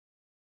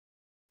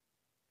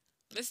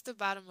It's the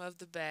bottom of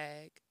the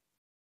bag.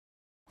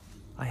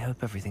 I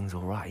hope everything's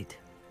all right.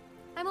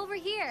 I'm over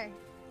here.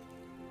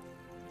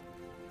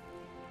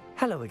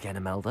 Hello again,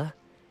 Imelda.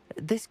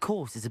 This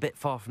course is a bit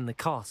far from the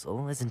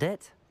castle, isn't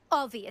it?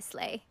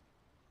 Obviously.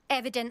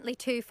 Evidently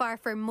too far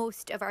for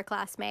most of our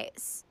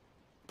classmates.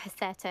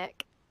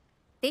 Pathetic.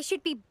 They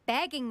should be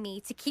begging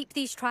me to keep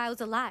these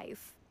trials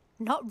alive,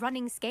 not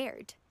running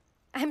scared.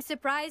 I'm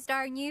surprised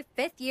our new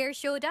 5th year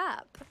showed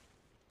up.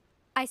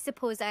 I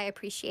suppose I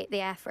appreciate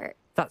the effort.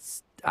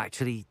 That's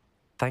actually...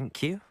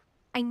 thank you.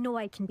 I know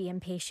I can be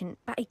impatient,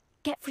 but I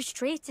get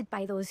frustrated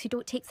by those who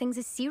don't take things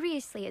as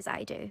seriously as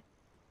I do.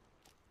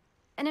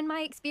 And in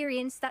my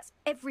experience, that's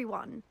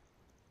everyone.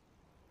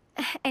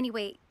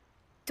 Anyway,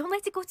 don't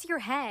let it go to your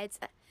head.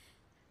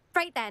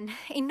 Right then,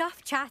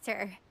 enough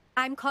chatter.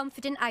 I'm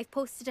confident I've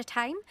posted a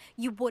time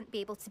you won't be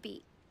able to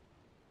beat.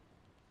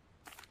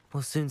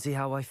 We'll soon see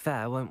how I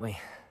fare, won't we?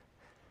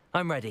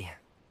 I'm ready.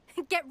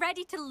 Get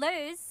ready to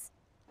lose.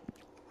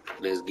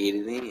 Let's get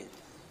it in,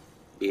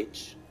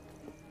 bitch.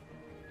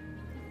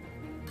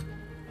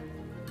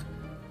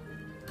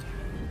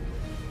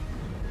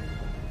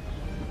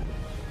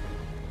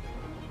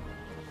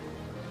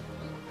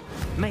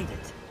 Made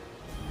it.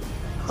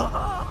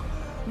 Ha!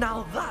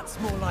 Now that's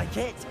more like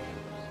it.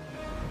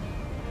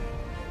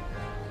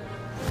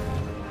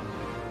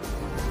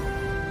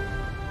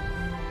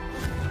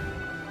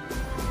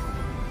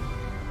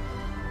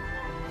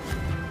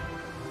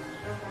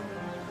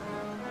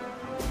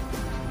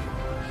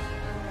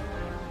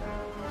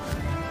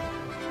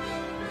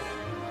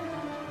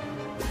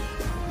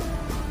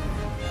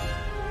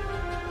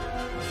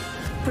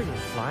 Brilliant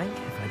flying,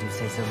 if I do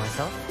say so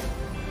myself.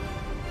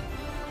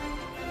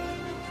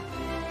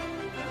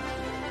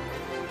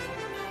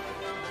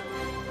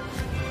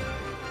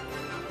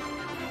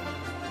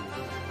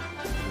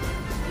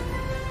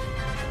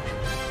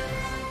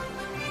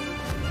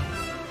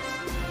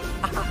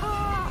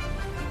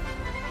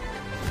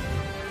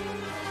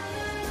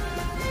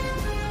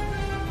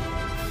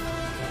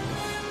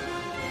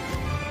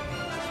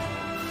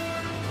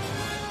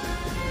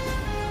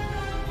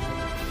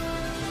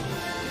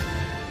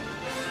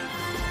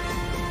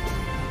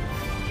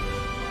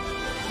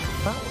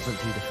 That wasn't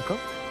too difficult.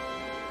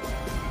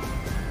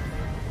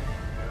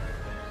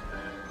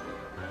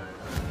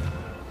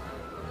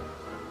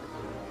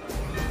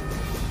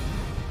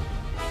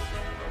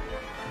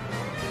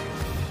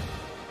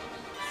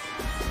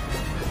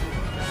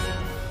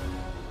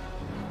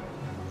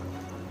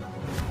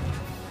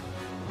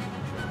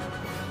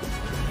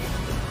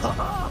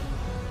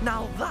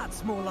 Now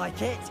that's more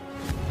like it.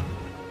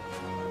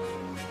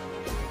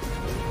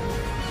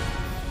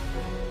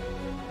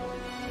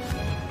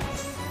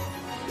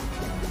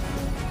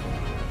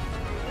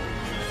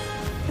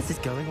 This is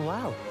going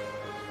well.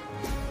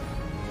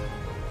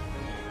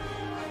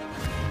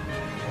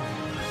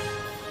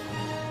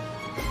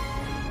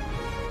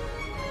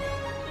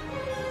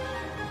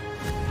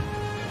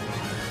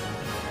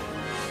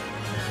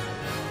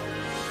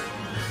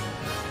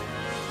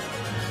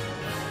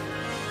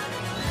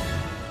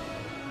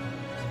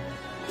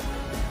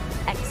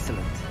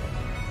 Excellent.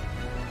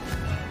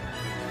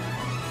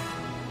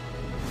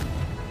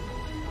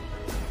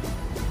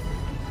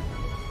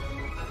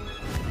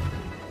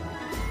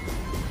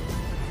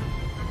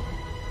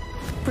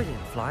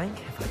 Brilliant flying,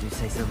 if I do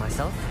say so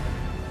myself.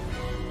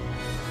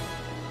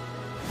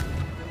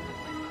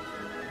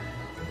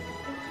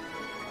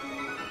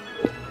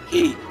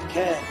 He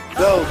can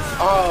go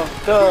all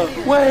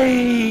the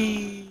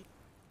way.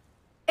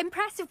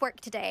 Impressive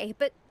work today,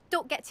 but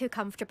don't get too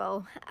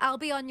comfortable. I'll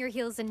be on your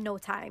heels in no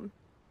time.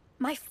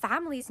 My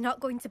family's not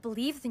going to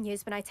believe the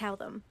news when I tell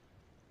them.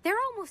 They're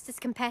almost as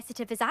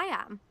competitive as I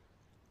am.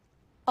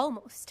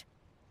 Almost.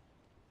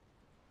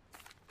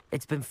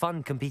 It's been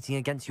fun competing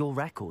against your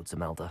records,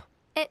 Imelda.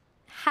 It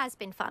has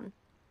been fun.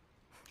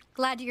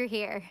 Glad you're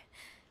here.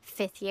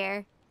 5th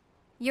year.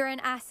 You're an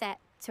asset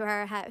to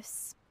our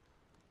house.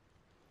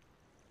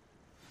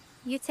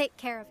 You take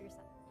care of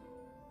yourself.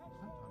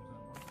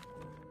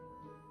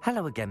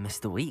 Hello again,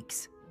 Mr.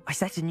 Weeks. I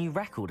set a new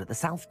record at the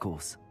South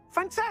Course.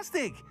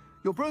 Fantastic!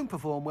 Your broom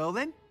performed well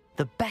then?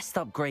 The best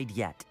upgrade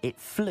yet. It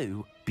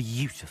flew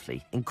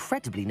beautifully,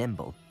 incredibly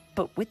nimble.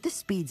 But with the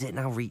speeds it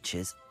now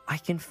reaches, I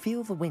can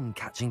feel the wind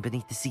catching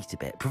beneath the seat a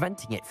bit,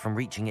 preventing it from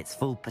reaching its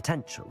full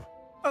potential.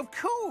 Of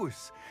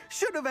course!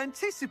 Should have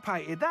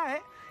anticipated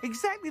that.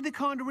 Exactly the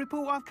kind of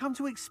report I've come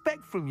to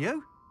expect from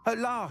you. At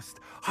last,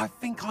 I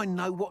think I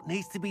know what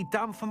needs to be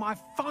done for my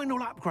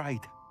final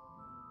upgrade.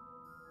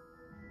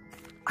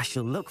 I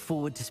shall look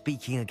forward to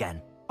speaking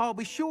again. I'll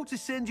be sure to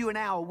send you an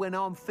hour when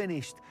I'm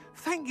finished.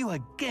 Thank you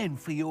again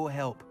for your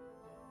help.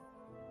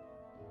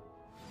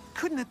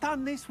 Couldn't have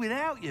done this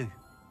without you.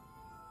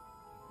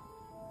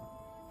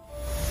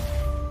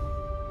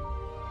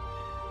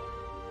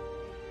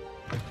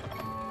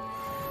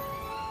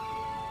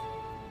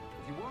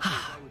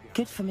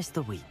 Good for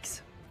Mr.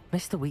 Weeks.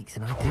 Mr. Weeks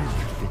and I do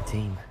make a good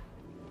team.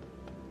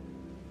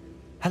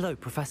 Hello,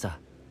 Professor.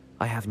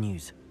 I have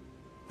news.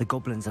 The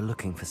goblins are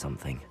looking for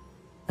something.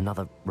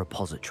 Another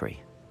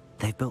repository.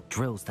 They've built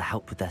drills to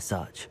help with their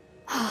search.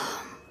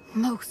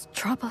 Most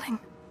troubling.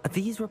 Are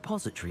these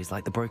repositories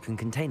like the broken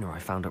container I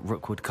found at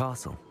Rookwood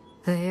Castle?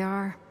 They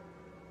are.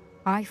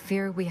 I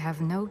fear we have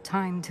no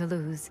time to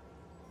lose.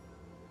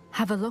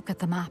 Have a look at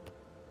the map.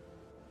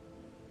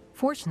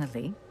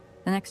 Fortunately,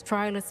 the next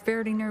trial is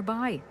fairly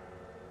nearby.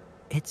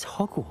 It's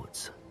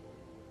Hogwarts.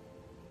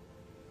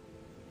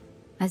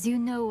 As you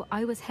know,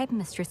 I was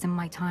headmistress in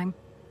my time.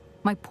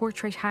 My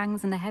portrait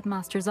hangs in the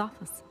headmaster's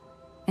office.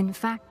 In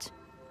fact,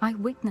 I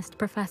witnessed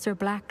Professor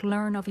Black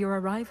learn of your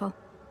arrival.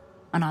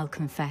 And I'll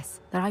confess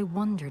that I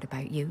wondered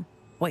about you.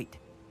 Wait,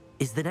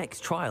 is the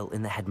next trial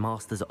in the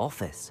headmaster's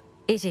office?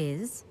 It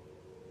is.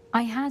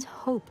 I had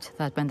hoped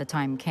that when the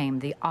time came,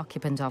 the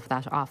occupant of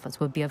that office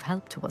would be of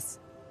help to us.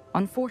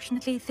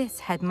 Unfortunately, this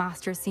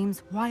headmaster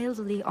seems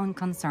wildly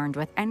unconcerned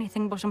with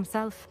anything but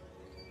himself.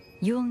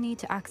 You'll need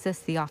to access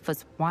the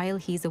office while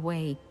he's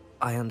away.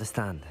 I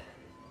understand.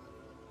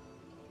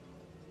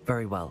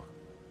 Very well.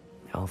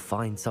 I'll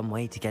find some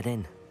way to get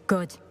in.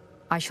 Good.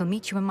 I shall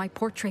meet you in my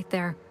portrait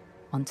there.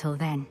 Until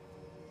then.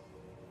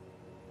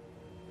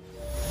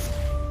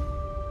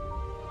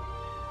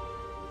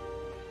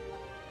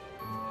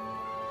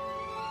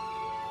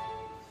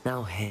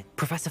 Now here,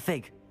 Professor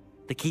Fig.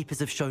 The Keepers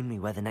have shown me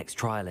where the next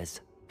trial is.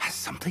 Has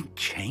something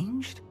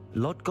changed?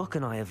 Lodgok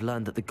and I have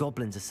learned that the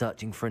goblins are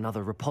searching for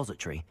another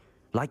repository,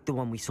 like the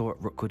one we saw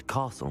at Rookwood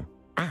Castle.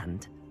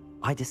 And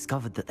I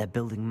discovered that they're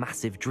building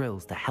massive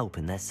drills to help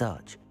in their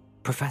search.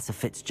 Professor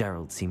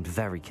Fitzgerald seemed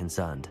very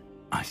concerned.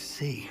 I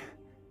see.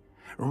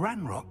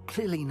 Ranrock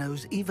clearly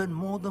knows even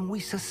more than we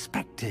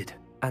suspected.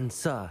 And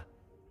sir,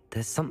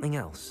 there's something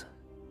else.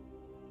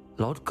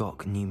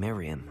 Lodgok knew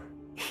Miriam.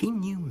 He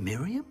knew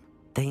Miriam?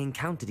 They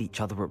encountered each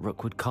other at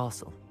Rookwood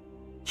Castle.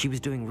 She was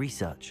doing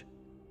research.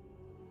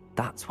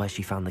 That's where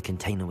she found the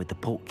container with the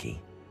portkey.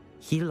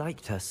 He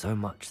liked her so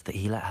much that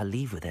he let her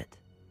leave with it,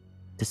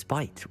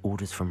 despite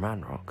orders from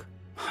Ranrock.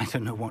 I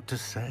don't know what to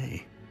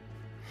say.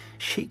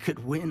 She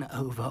could win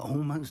over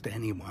almost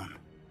anyone.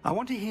 I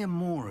want to hear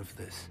more of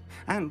this.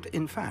 And,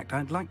 in fact,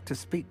 I'd like to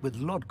speak with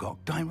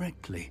Lodgok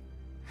directly.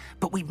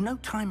 But we've no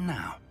time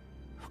now.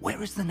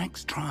 Where is the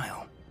next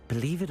trial?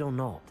 Believe it or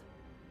not,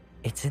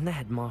 it's in the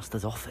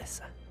headmaster's office.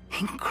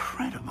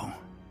 Incredible.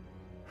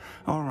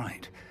 All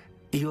right.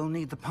 You'll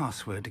need the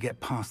password to get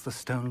past the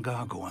stone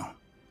gargoyle.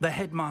 The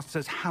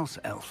headmaster's house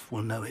elf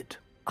will know it.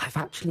 I've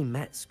actually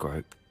met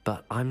Scrope,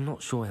 but I'm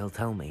not sure he'll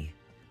tell me.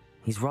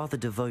 He's rather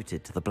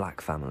devoted to the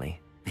Black family.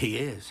 He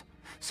is.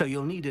 So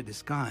you'll need a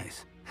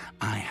disguise.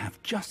 I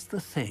have just the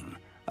thing.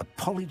 A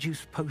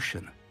Polyjuice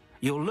potion.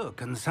 You'll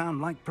look and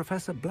sound like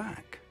Professor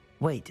Black.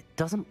 Wait,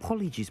 doesn't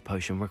Polyjuice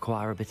potion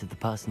require a bit of the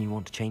person you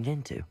want to change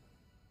into?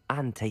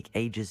 And take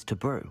ages to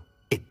brew?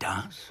 It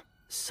does.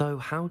 So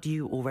how do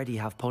you already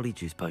have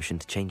Polyjuice potion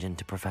to change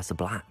into Professor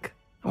Black?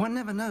 One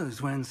never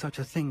knows when such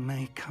a thing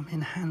may come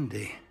in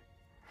handy.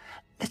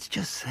 Let's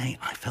just say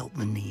I felt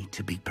the need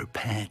to be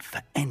prepared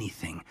for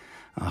anything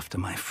after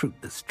my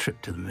fruitless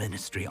trip to the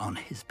Ministry on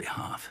his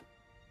behalf.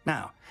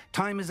 Now,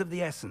 time is of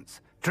the essence.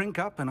 Drink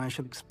up and I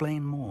shall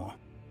explain more.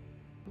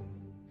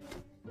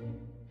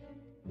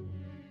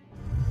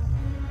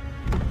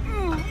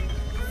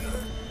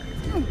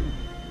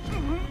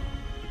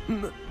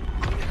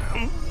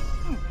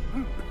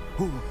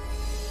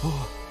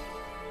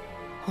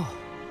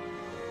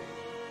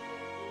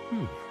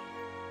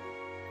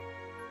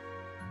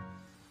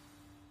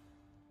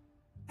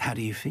 How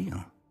do you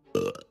feel?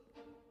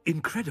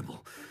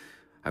 Incredible.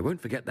 I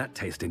won't forget that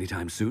taste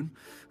anytime soon.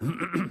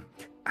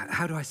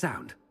 How do I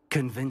sound?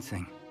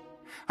 Convincing.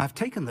 I've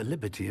taken the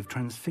liberty of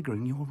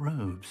transfiguring your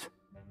robes.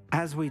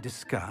 As we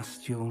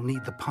discussed, you'll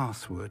need the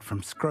password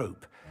from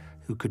Scrope,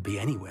 who could be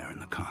anywhere in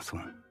the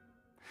castle.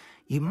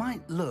 You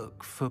might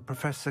look for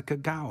Professor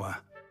Kagawa.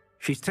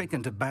 She's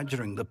taken to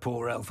badgering the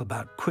poor elf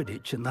about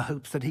Quidditch in the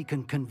hopes that he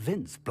can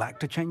convince Black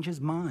to change his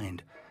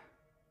mind.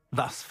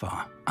 Thus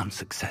far,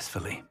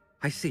 unsuccessfully.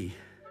 I see.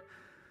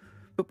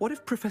 But what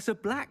if Professor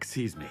Black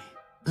sees me?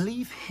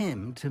 Leave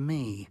him to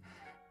me.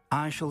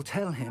 I shall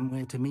tell him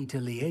where to meet a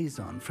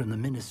liaison from the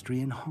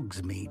Ministry in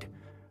Hogsmeade.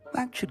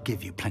 That should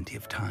give you plenty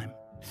of time.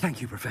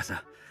 Thank you, Professor.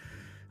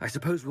 I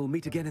suppose we'll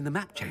meet again in the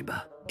map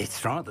chamber.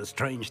 It's rather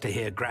strange to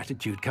hear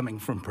gratitude coming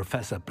from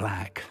Professor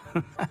Black.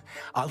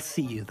 I'll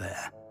see you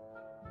there.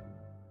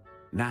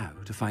 Now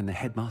to find the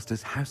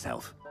headmaster's house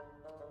elf.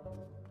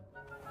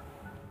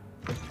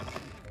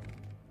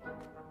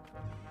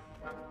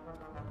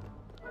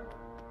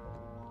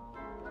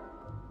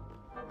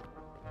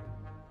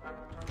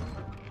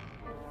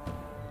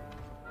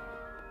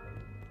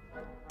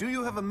 Do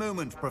you have a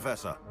moment,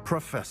 Professor?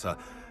 Professor,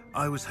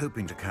 I was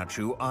hoping to catch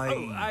you.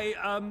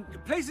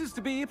 Places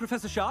to be,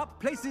 Professor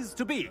Sharp. Places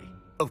to be.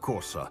 Of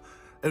course, sir.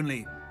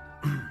 Only...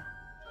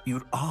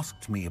 you'd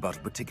asked me about a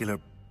particular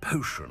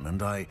potion,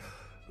 and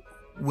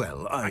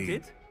well, I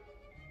did?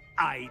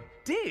 I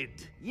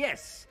did,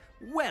 yes.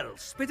 Well,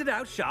 spit it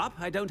out, Sharp.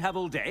 I don't have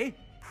all day.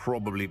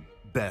 Probably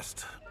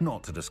best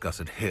not to discuss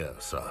it here,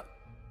 sir.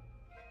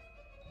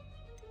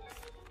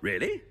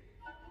 Really?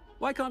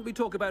 Why can't we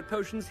talk about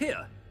potions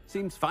here?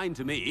 Seems fine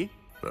to me.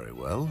 Very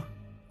well.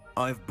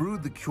 I've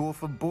brewed the cure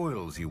for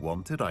boils you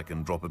wanted. I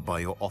can drop it by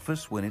your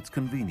office when it's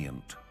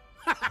convenient.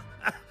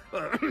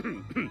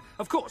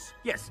 Of course,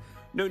 yes.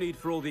 No need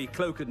for all the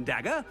cloak and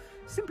dagger.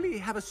 Simply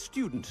have a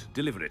student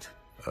deliver it.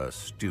 A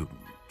student.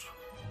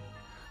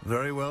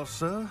 Very well,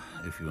 sir,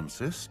 if you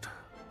insist.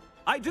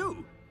 I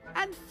do.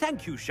 And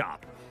thank you,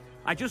 Sharp.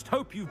 I just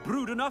hope you've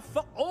brewed enough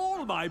for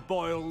all my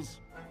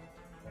boils.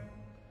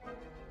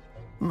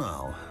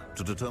 Now,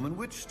 to determine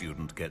which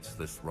student gets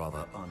this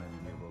rather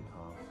unenviable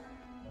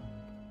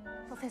task.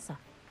 Professor,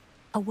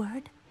 a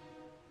word?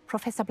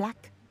 Professor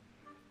Black?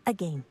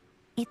 Again,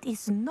 it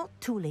is not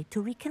too late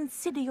to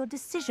reconsider your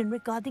decision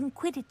regarding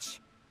Quidditch.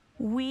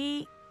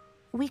 We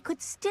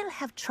could still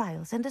have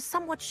trials and a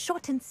somewhat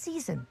shortened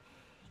season.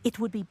 It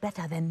would be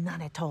better than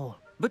none at all.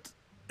 But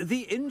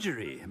the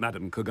injury,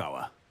 Madam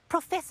Kogawa.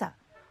 Professor,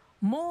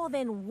 more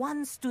than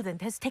one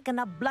student has taken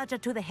a bludger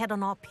to the head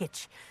on our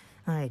pitch.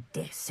 I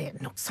dare say it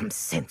knocked some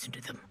sense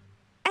into them.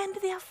 And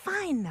they're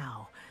fine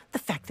now. The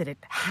fact that it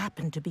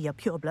happened to be a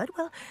pureblood,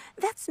 well,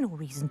 that's no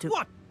reason to...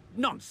 What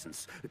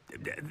nonsense!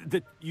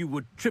 That you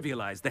would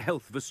trivialize the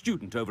health of a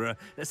student over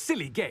a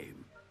silly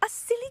game. A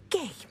silly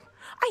game?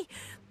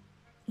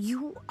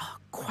 You are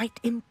quite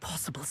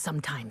impossible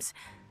sometimes.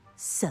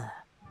 Sir,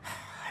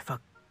 I've a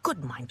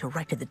good mind to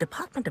write to the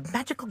Department of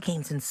Magical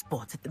Games and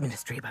Sports at the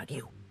Ministry about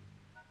you.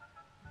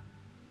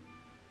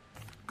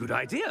 Good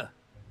idea.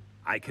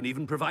 I can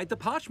even provide the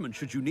parchment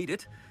should you need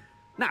it.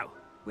 Now,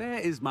 where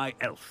is my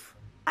elf?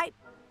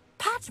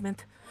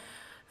 Parchment?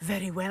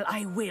 Very well,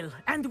 I will,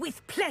 and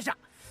with pleasure.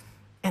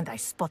 And I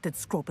spotted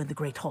Scrope in the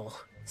Great Hall.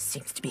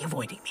 Seems to be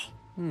avoiding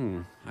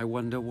me. I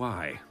wonder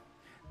why.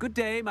 Good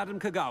day, Madam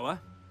Kogawa.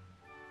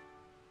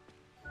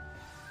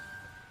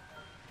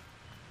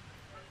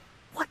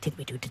 What did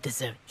we do to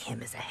deserve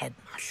him as a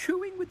headmaster?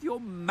 Chewing with your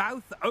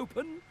mouth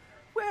open?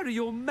 Where are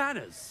your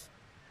manners?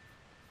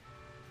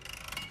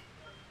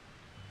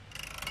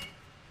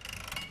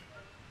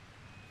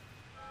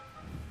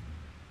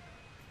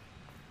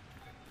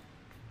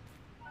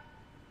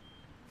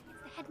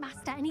 It's the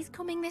headmaster, and he's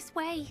coming this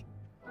way.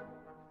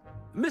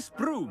 Miss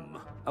Broom,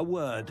 a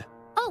word.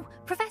 Oh,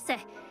 Professor,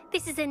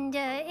 this is an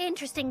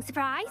interesting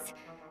surprise.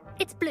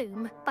 It's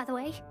Bloom, by the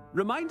way.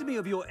 Remind me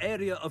of your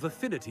area of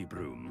affinity,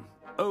 Broom.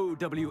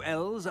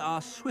 OWLs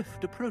are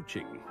swift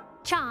approaching.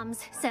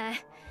 Charms, sir.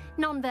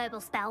 Non-verbal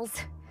spells.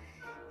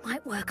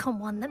 Might work on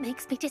one that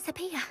makes me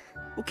disappear.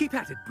 Well, keep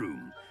at it,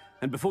 Broom.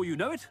 And before you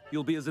know it,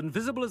 you'll be as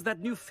invisible as that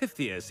new fifth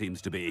year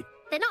seems to be.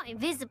 They're not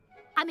invisible.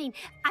 I mean,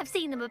 I've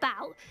seen them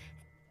about.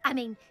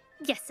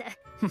 Yes,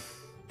 sir.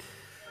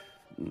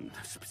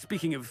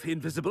 Speaking of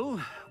invisible,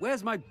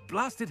 where's my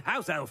blasted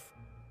house elf?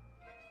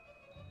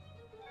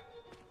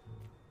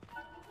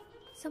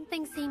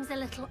 Something seems a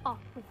little off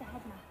with the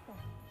headmaster.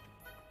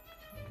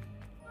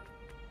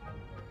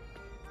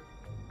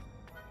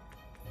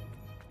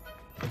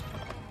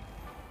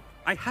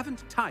 I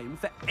haven't time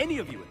for any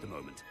of you at the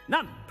moment.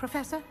 None.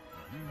 Professor,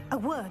 a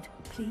word,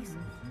 please.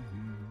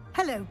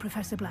 Hello,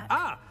 Professor Black.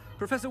 Ah,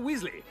 Professor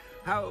Weasley.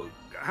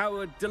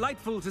 How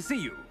delightful to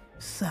see you.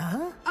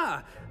 Sir?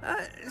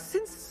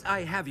 Since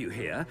I have you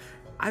here,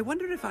 I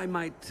wonder if I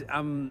might,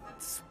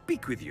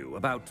 speak with you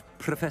about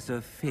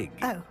Professor Fig.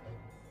 Oh,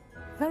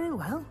 very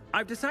well.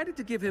 I've decided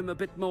to give him a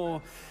bit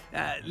more,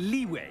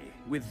 leeway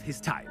with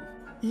his time.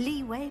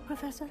 Leeway,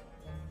 Professor?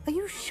 Are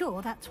you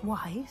sure that's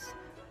wise?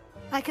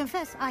 I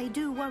confess I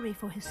do worry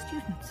for his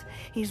students.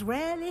 He's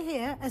rarely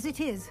here as it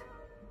is.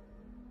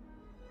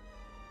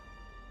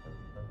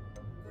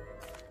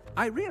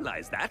 I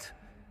realize that,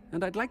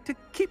 and I'd like to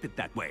keep it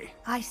that way.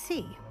 I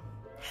see.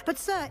 But,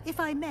 sir, if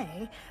I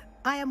may,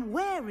 I am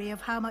wary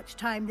of how much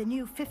time the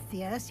new fifth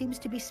year seems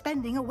to be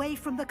spending away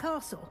from the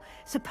castle,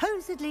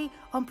 supposedly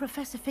on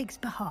Professor Fig's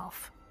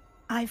behalf.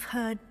 I've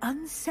heard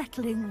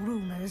unsettling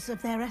rumors of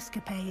their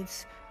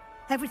escapades.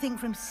 Everything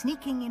from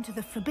sneaking into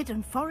the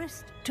Forbidden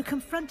Forest to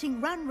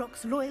confronting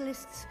Ranrock's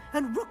loyalists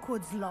and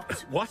Rookwood's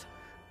lot. What?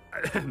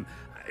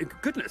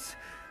 Goodness.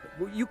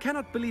 You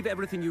cannot believe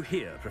everything you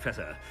hear,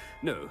 Professor.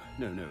 No,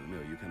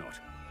 you cannot.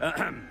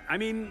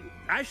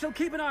 I shall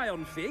keep an eye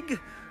on Fig.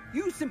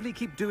 You simply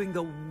keep doing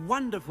the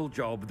wonderful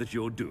job that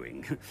you're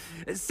doing.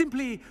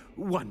 Simply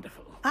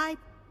wonderful.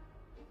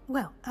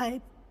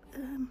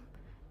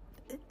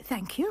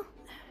 Thank you.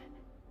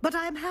 But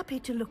I'm happy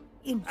to look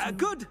into...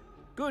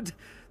 Good.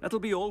 That'll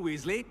be all,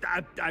 Weasley.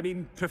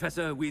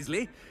 Professor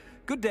Weasley.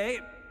 Good day.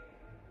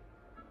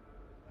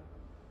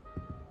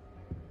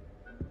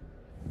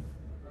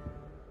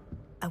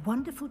 A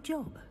wonderful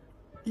job.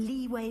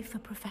 Leeway for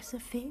Professor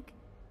Fig?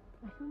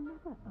 I shall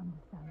never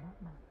understand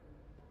that man.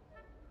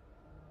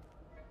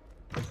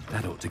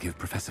 That ought to give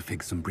Professor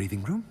Fig some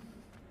breathing room.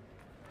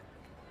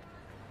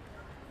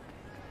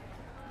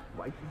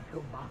 Wait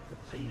until Master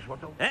sees what...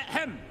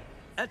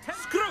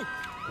 Screw!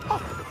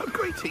 Oh,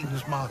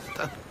 greetings,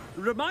 Master.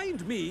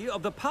 Remind me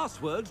of the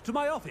password to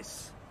my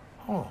office.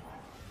 Oh,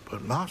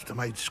 but Master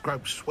made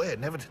Scrope swear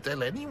never to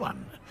tell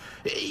anyone,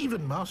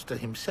 even Master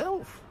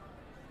himself.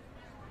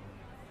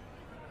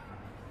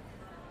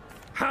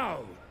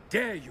 How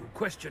dare you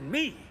question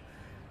me?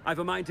 I've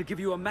a mind to give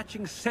you a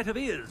matching set of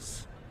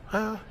ears.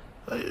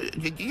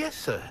 Yes,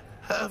 sir.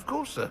 Of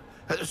course, sir.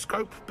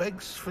 Scrope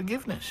begs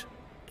forgiveness.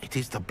 It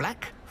is the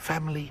Black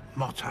family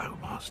motto,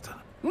 Master.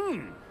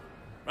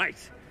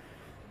 Right.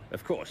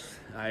 Of course.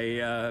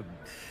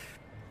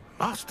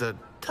 Master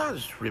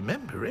does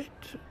remember it.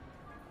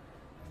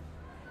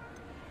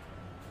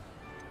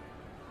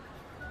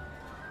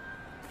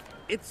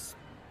 It's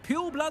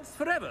pure bloods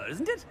forever,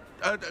 isn't it?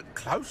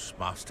 Close,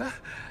 Master.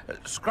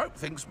 Scrope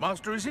thinks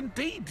Master is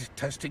indeed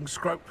testing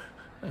Scrope.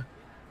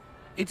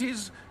 It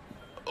is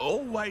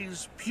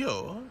always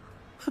pure.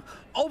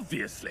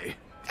 Obviously.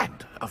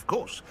 And, of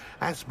course,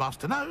 as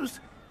Master knows,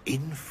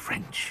 in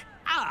French.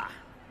 Ah!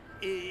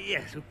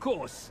 Yes, of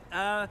course.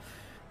 I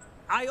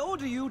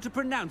order you to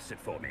pronounce it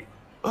for me.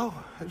 Oh,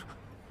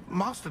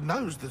 Master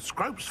knows that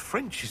Scrope's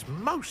French is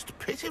most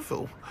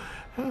pitiful.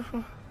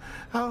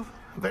 Oh,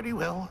 very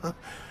well.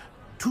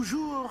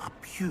 Toujours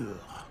pure.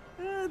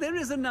 There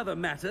is another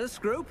matter,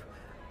 Scrope.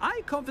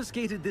 I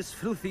confiscated this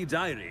filthy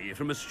diary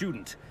from a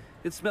student.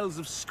 It smells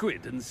of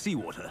squid and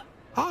seawater.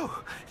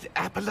 Oh,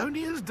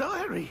 Apollonia's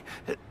diary.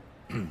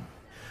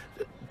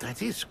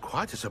 That is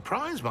quite a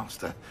surprise,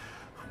 Master.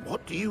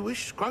 What do you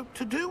wish Scrope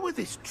to do with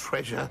this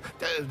treasure?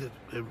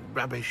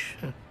 Rubbish.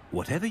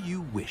 Whatever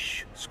you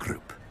wish,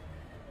 Scrope.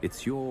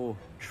 It's your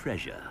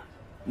treasure.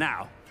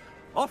 Now,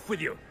 off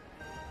with you.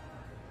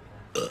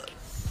 The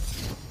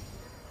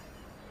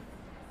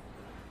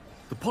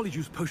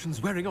Polyjuice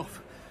potion's wearing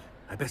off.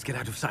 I best get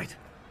out of sight.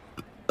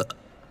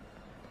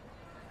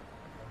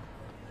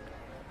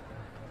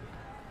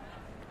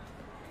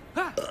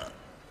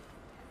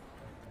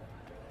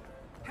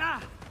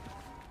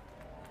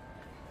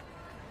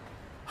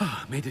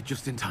 Made it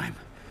just in time.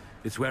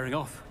 It's wearing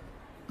off.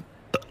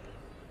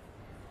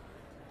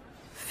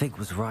 Fig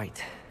was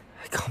right.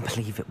 I can't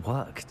believe it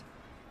worked.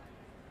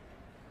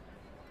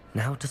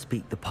 Now to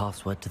speak the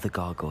password to the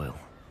gargoyle.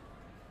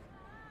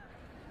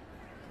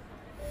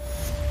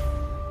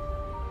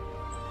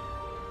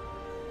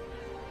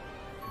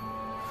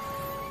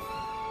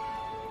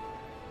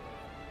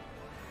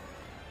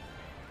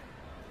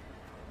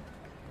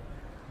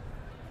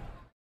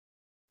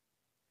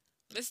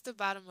 Mr.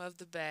 Bottom of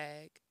the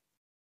bag.